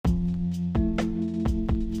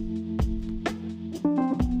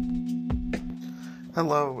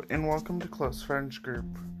Hello, and welcome to Close Friends Group.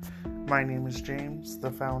 My name is James, the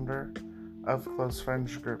founder of Close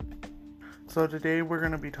Friends Group. So today we're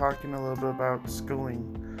going to be talking a little bit about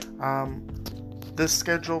schooling. This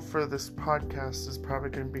schedule for this podcast is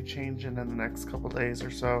probably going to be changing in the next couple days or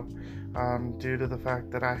so, due to the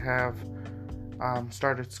fact that I have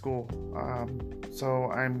started school. So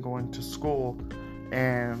I'm going to school,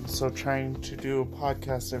 and so trying to do a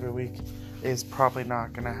podcast every week is probably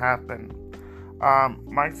not going to happen.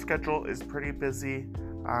 My schedule is pretty busy,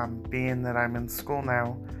 being that I'm in school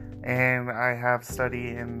now, and I have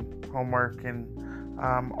study and homework and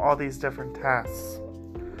all these different tasks.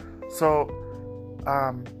 So,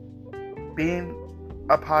 being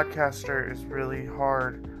a podcaster is really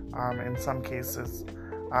hard in some cases,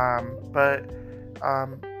 but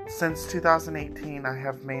since 2018, I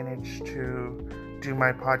have managed to do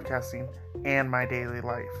my podcasting and my daily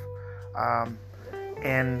life,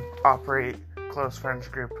 and operate Close Friends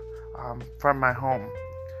Group from my home.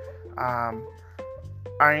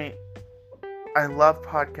 I love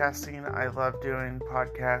podcasting. I love doing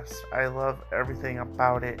podcasts. I love everything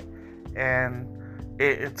about it, and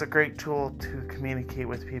it's a great tool to communicate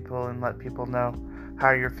with people and let people know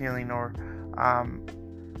how you're feeling, or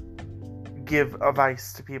give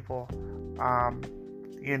advice to people,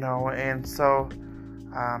 and so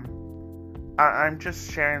I'm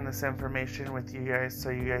just sharing this information with you guys so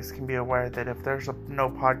you guys can be aware that if there's no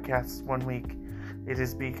podcast one week, it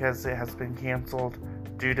is because it has been canceled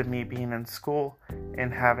due to me being in school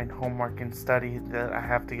and having homework and study that I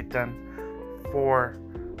have to get done for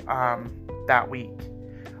that week.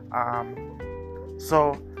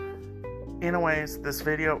 So anyways, this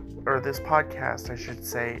video, or this podcast I should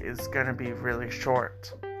say, is going to be really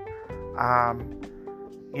short.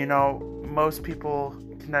 Most people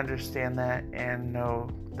can understand that and know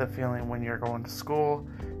the feeling when you're going to school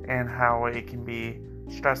and how it can be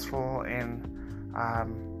stressful and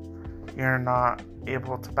you're not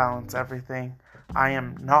able to balance everything. I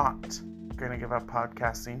am not going to give up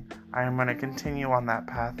podcasting. I am going to continue on that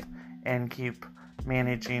path and keep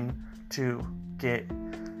managing to get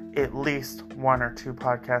at least one or two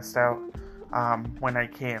podcasts out when I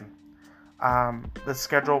can. The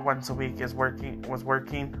schedule once a week was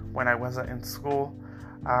working when I wasn't in school.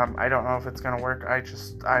 I don't know if it's gonna work.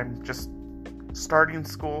 I'm just starting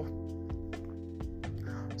school,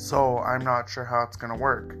 so I'm not sure how it's gonna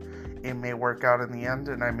work. It may work out in the end,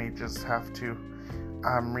 and I may just have to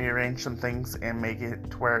rearrange some things and make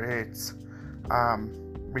it to where it's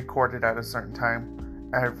recorded at a certain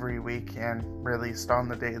time every week and released on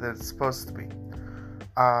the day that it's supposed to be.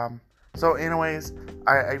 So anyways,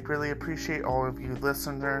 I really appreciate all of you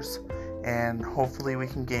listeners, and hopefully we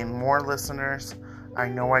can gain more listeners. I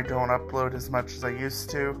know I don't upload as much as I used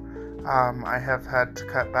to. I have had to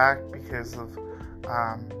cut back because of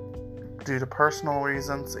due to personal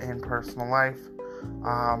reasons and personal life.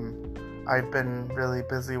 I've been really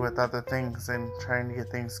busy with other things and trying to get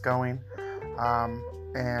things going.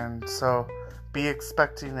 And so be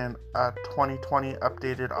expecting a 2020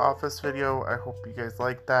 updated office video. I hope you guys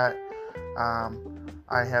like that.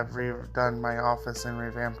 I have redone my office and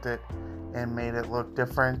revamped it and made it look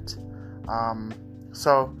different.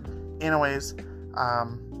 So anyways,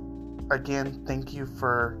 again, thank you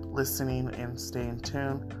for listening and staying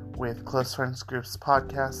tuned with Close Friends Group's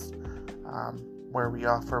podcast, where we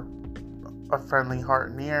offer a friendly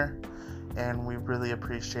heart and ear, and we really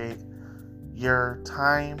appreciate your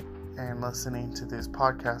time and listening to these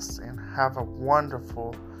podcasts, and have a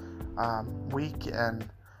wonderful week, and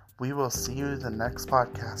we will see you in the next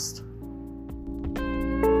podcast.